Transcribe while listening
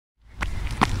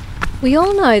We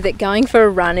all know that going for a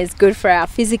run is good for our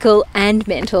physical and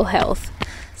mental health.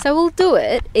 So we'll do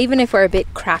it, even if we're a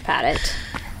bit crap at it.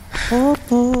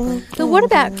 But what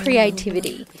about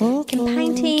creativity? Can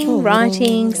painting,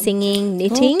 writing, singing,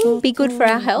 knitting be good for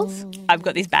our health? I've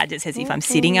got this badge that says if I'm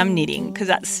sitting, I'm knitting, because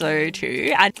that's so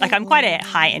true. I'm quite a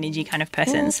high energy kind of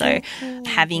person, so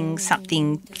having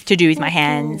something to do with my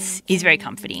hands is very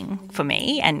comforting for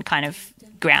me and kind of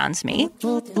grounds me.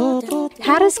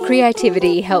 How does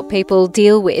creativity help people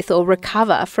deal with or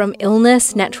recover from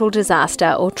illness, natural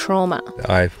disaster or trauma?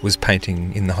 I was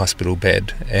painting in the hospital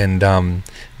bed and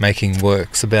making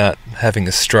works about having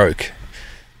a stroke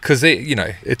because,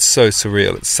 it's so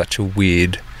surreal. It's such a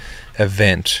weird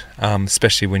event,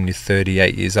 especially when you're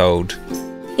 38 years old.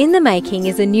 In the Making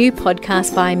is a new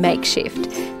podcast by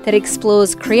Makeshift that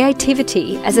explores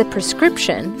creativity as a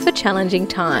prescription for challenging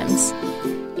times.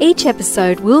 Each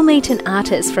episode we'll meet an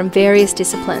artist from various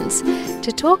disciplines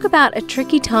to talk about a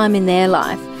tricky time in their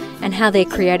life and how their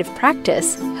creative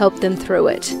practice helped them through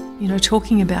it.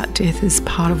 Talking about death is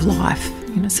part of life,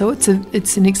 so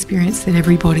it's an experience that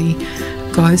everybody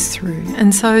goes through.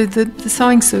 And so the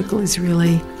sewing circle is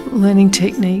really learning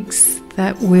techniques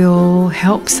that will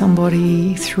help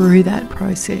somebody through that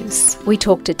process. We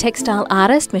talk to textile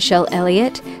artist Michelle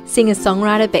Elliott,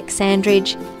 singer-songwriter Beck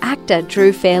Sandridge, actor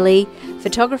Drew Fairley,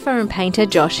 photographer and painter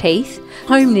Josh Heath,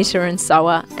 home knitter and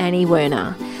sewer Annie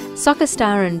Werner, soccer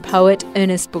star and poet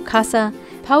Ernest Bukasa,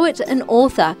 poet and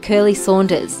author Curly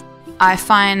Saunders. I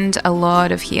find a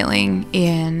lot of healing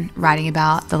in writing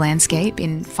about the landscape,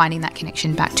 in finding that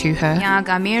connection back to her.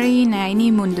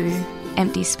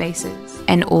 Empty spaces.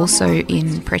 And also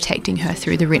in protecting her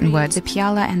through the written words, the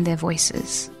Piala and their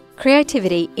voices.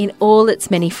 Creativity in all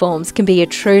its many forms can be a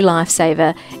true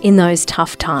lifesaver in those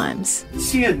tough times.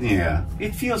 See it near.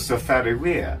 It feels so far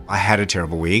away. I had a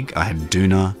terrible wig. I had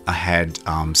Doona. I had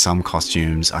some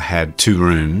costumes. I had 2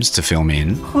 rooms to film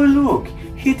in. Oh, look.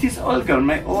 It is Olga,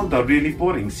 my older, really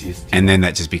boring sister. And then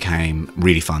that just became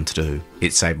really fun to do.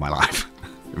 It saved my life.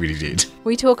 It really did.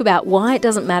 We talk about why it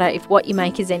doesn't matter if what you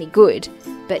make is any good,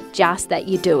 but just that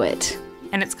you do it.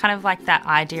 And it's kind of like that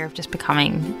idea of just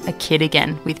becoming a kid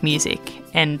again with music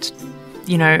and,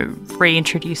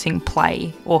 reintroducing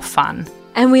play or fun.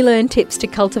 And we learn tips to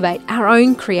cultivate our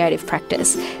own creative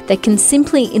practice that can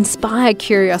simply inspire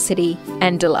curiosity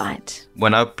and delight.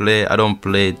 When I play, I don't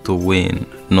play to win,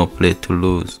 nor play to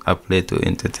lose. I play to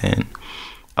entertain.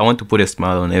 I want to put a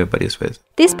smile on everybody's face.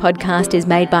 This podcast is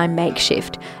made by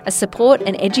Makeshift, a support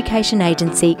and education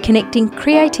agency connecting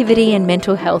creativity and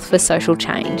mental health for social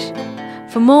change.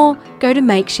 For more, go to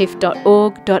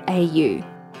makeshift.org.au.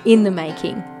 In the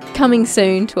Making, coming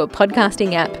soon to a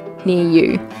podcasting app near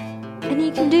you. And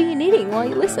you can do your knitting while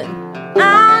you listen.